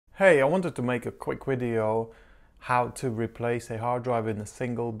Hey, I wanted to make a quick video how to replace a hard drive in a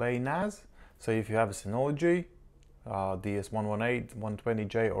single bay NAS. So if you have a Synology DS118,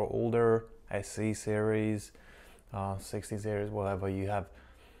 120J or older, SC series, 60 series, whatever you have,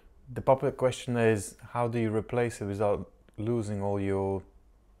 the popular question is how do you replace it without losing all your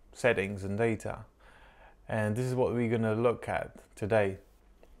settings and data? And this is what we're gonna look at today.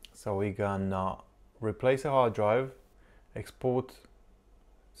 So we're gonna replace a hard drive, export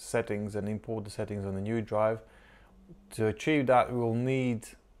settings and import the settings on the new drive. To achieve that, we will need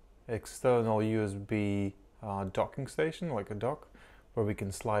external USB docking station, like a dock, where we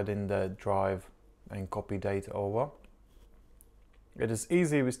can slide in the drive and copy data over. It is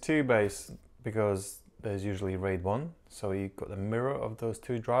easy with two bays because there's usually RAID 1, so you've got a mirror of those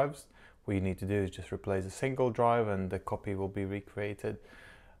two drives. What you need to do is just replace a single drive and the copy will be recreated,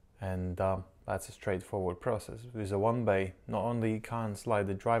 and that's a straightforward process. With a one bay, not only you can't slide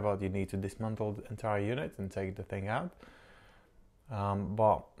the drive out, you need to dismantle the entire unit and take the thing out,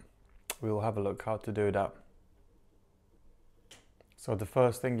 but we'll have a look how to do that. So the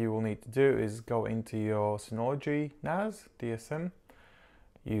first thing you will need to do is go into your Synology NAS DSM,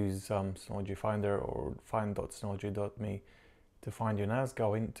 use Synology Finder or find.synology.me to find your NAS,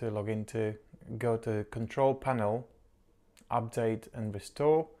 go to Control Panel, Update and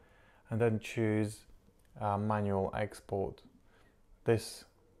Restore, and then choose Manual Export. This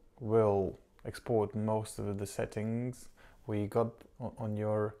will export most of the settings we got on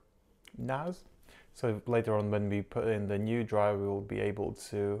your NAS. So later on, when we put in the new drive, we will be able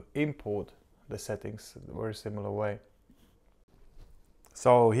to import the settings in a very similar way.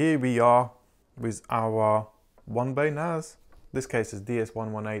 So here we are with our one bay NAS. This case is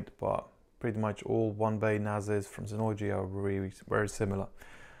DS118, but pretty much all one bay NASs from Synology are very similar.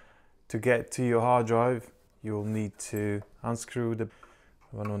 To get to your hard drive, you'll need to unscrew the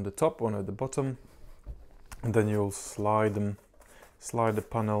one on the top, one at the bottom, and then you'll slide the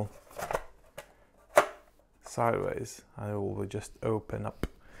panel sideways and it will just open up.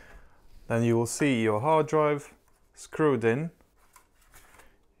 Then you will see your hard drive screwed in.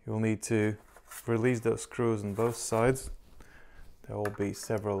 You'll need to release those screws on both sides. There will be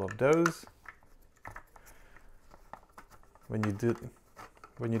several of those. When you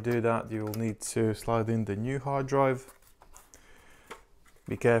do that, you will need to slide in the new hard drive.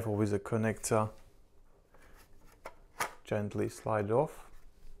 Be careful with the connector. Gently slide it off.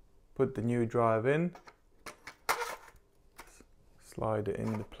 Put the new drive in. Slide it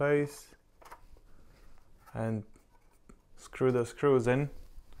into place. And screw the screws in.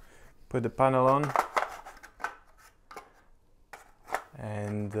 Put the panel on.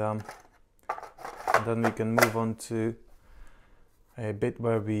 And then we can move on to a bit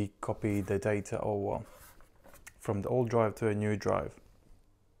where we copy the data over from the old drive to a new drive.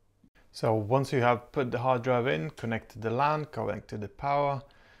 So once you have put the hard drive in, connected the LAN, connected the power,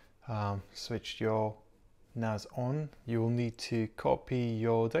 switched your NAS on, you will need to copy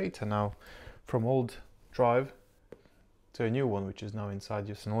your data now from old drive to a new one, which is now inside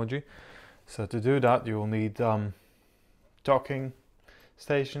your Synology. So to do that, you will need docking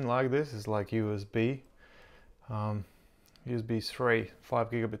station like this. It's like USB. USB 3, 5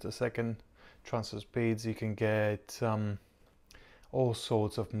 gigabits a second transfer speeds. You can get all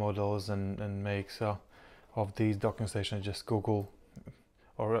sorts of models and makes of these docking stations. Just Google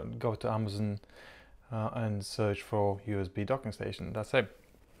or go to Amazon and search for USB docking station. That's it.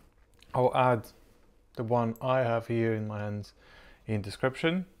 I'll add the one I have here in my hands in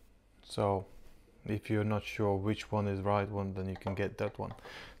description. So if you're not sure which one is the right one, then you can get that one.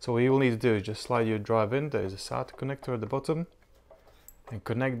 So what you will need to do is just slide your drive in. There is a SATA connector at the bottom, and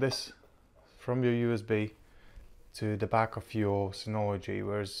connect this from your USB to the back of your Synology,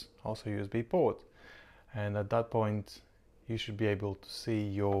 where is also a USB port. And at that point, you should be able to see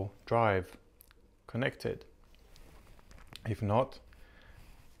your drive connected. If not,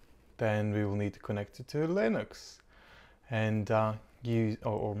 then we will need to connect it to Linux and use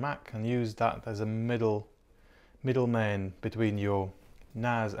or Mac, and use that as a middleman between your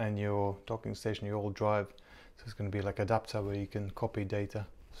NAS and your docking station, your old drive. So it's going to be like an adapter where you can copy data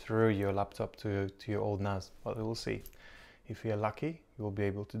through your laptop to your old NAS. But we'll see. If you're lucky, you'll be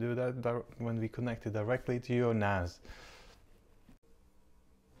able to do that when we connect it directly to your NAS.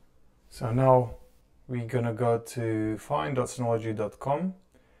 So now we're going to go to find.synology.com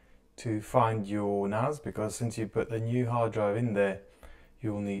to find your NAS, because since you put the new hard drive in there,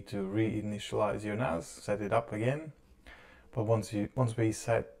 you'll need to reinitialize your NAS, set it up again. But once we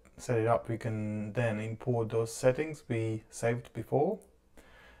set it up, we can then import those settings we saved before,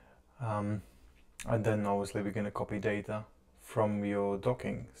 and then obviously we're going to copy data from your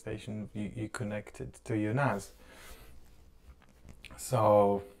docking station, you connect it to your NAS.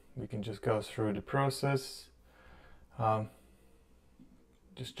 So we can just go through the process.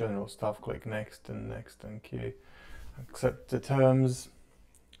 Just general stuff, click next and queue, accept the terms,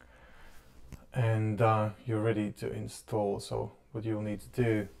 and you're ready to install. So what you'll need to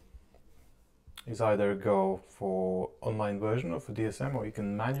do is either go for online version of a DSM, or you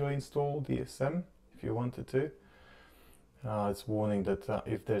can manually install DSM if you wanted to. It's warning that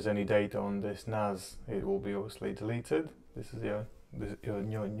if there's any data on this NAS, it will be obviously deleted. This is your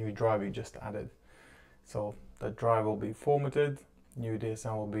new drive you just added. So that drive will be formatted, new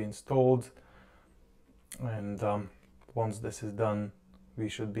DSM will be installed, and once this is done, we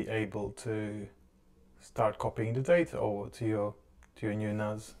should be able to start copying the data over to your new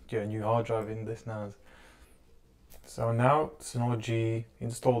NAS, to your new hard drive in this NAS. So now Synology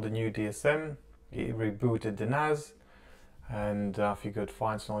installed the new DSM, it rebooted the NAS, and if you go to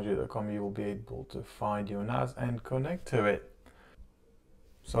findsynology.com, you will be able to find your NAS and connect to it.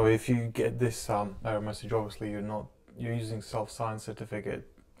 So if you get this error message, obviously you're using self-signed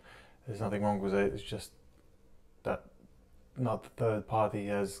certificate. There's nothing wrong with it. It's just that not the third party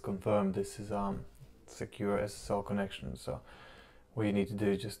has confirmed this is secure SSL connection. So what you need to do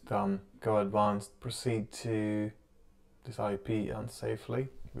is just go advanced, proceed to this IP unsafely,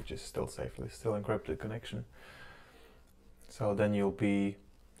 which is still safely, still encrypted connection. So then you'll be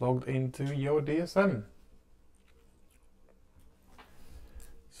logged into your DSM.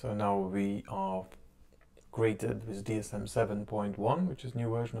 So now we are greeted with DSM 7.1, which is new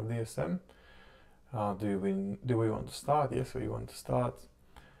version of DSM. Do we want to start? Yes, we want to start.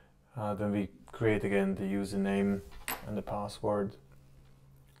 Then we create again the username and the password.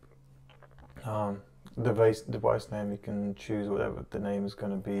 Device name, you can choose whatever the name is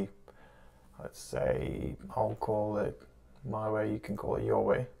going to be. Let's say I'll call it my way, you can call it your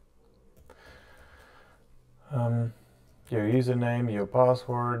way. Your username, your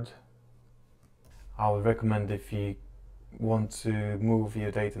password. I would recommend, if you want to move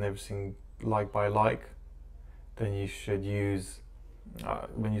your data and everything like by like, then you should use,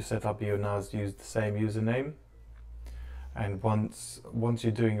 when you set up your NAS, use the same username. And once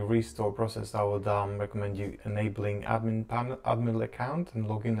you're doing a restore process, I would recommend you enabling admin account and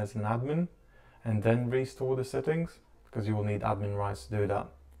log in as an admin, and then restore the settings, because you will need admin rights to do that.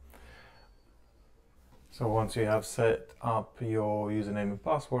 So once you have set up your username and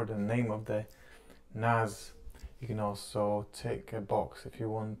password and name of the NAS, you can also tick a box if you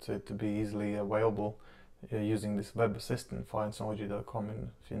want it to be easily available using this web assistant,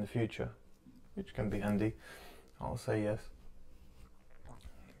 findsynology.com, in the future, which can be handy. I'll say yes.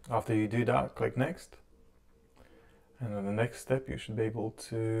 After you do that, click next, and then the next step, you should be able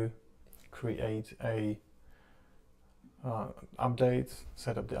to create a update,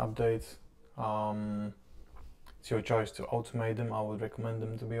 set up the updates. It's your choice to automate them. I would recommend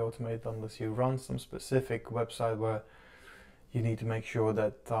them to be automated unless you run some specific website where you need to make sure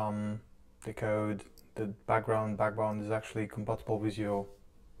that the code, the background is actually compatible with your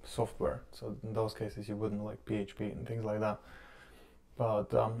software. So in those cases you wouldn't like PHP and things like that.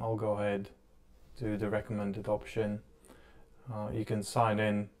 But I'll go ahead, do the recommended option. You can sign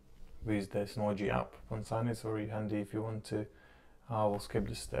in with the Synology app. Once signed, it's very handy if you want to. I will skip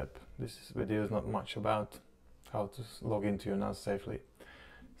this step. This video is not much about how to log into your NAS safely.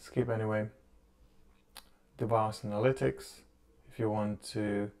 Skip anyway. Device analytics. If you want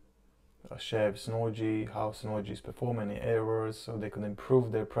to share with Synology how Synology is performing, any errors, so they can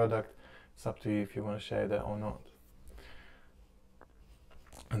improve their product, it's up to you if you want to share that or not.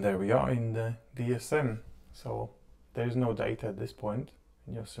 And there we are in the DSM. So there's no data at this point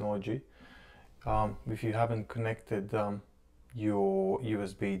in your Synology. If you haven't connected your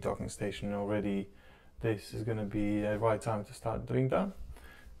USB docking station already, this is going to be the right time to start doing that.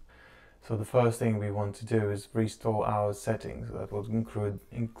 So the first thing we want to do is restore our settings. That will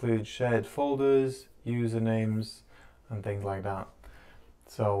include shared folders, usernames, and things like that.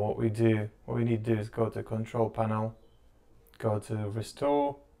 So what we need to do is go to Control Panel, go to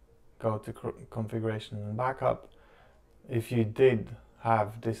Restore, go to Configuration and Backup. If you did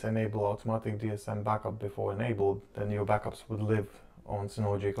have this enable automatic DSM backup before enabled, then your backups would live on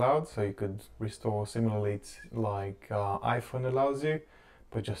Synology Cloud, so you could restore similarly like iPhone allows you,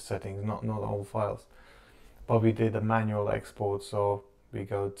 but just settings, not all files. But we did a manual export, so we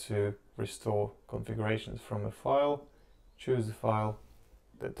go to Restore Configurations from a file, choose the file.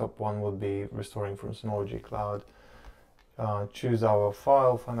 The top one would be restoring from Synology Cloud. Choose our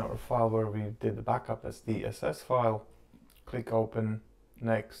file, find our file where we did the backup, that's the SS file. Click Open,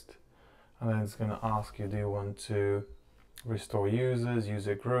 Next, and then it's going to ask you, do you want to restore users,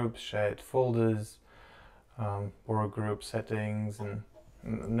 user groups, shared folders, work group settings and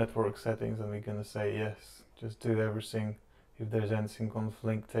network settings, and we're going to say yes, just do everything. If there's anything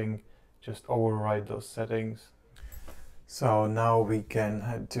conflicting, just override those settings. So now we can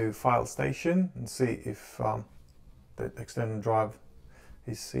head to File Station and see if the external drive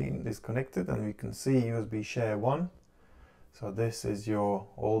is connected, and we can see USB share 1. So this is your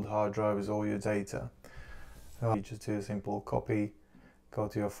old hard drive with all your data. You just do a simple copy, go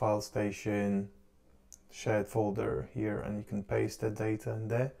to your File Station, shared folder here, and you can paste the data in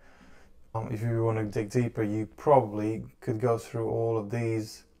there. If you want to dig deeper, you probably could go through all of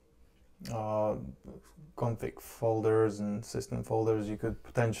these config folders and system folders. You could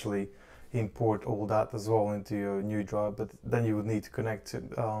potentially import all that as well into your new drive, but then you would need to connect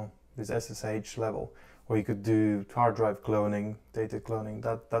to this SSH level, or you could do hard drive cloning, data cloning.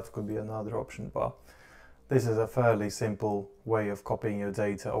 That could be another option, but this is a fairly simple way of copying your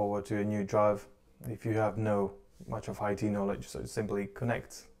data over to a new drive if you have no much of IT knowledge. So simply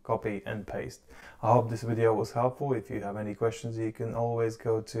connect, copy and paste. I hope this video was helpful. If you have any questions, you can always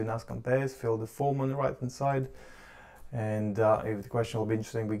go to NASCompares, fill the form on the right hand side, and if the question will be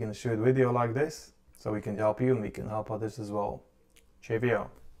interesting, we can shoot a video like this so we can help you and we can help others as well. Cheerio.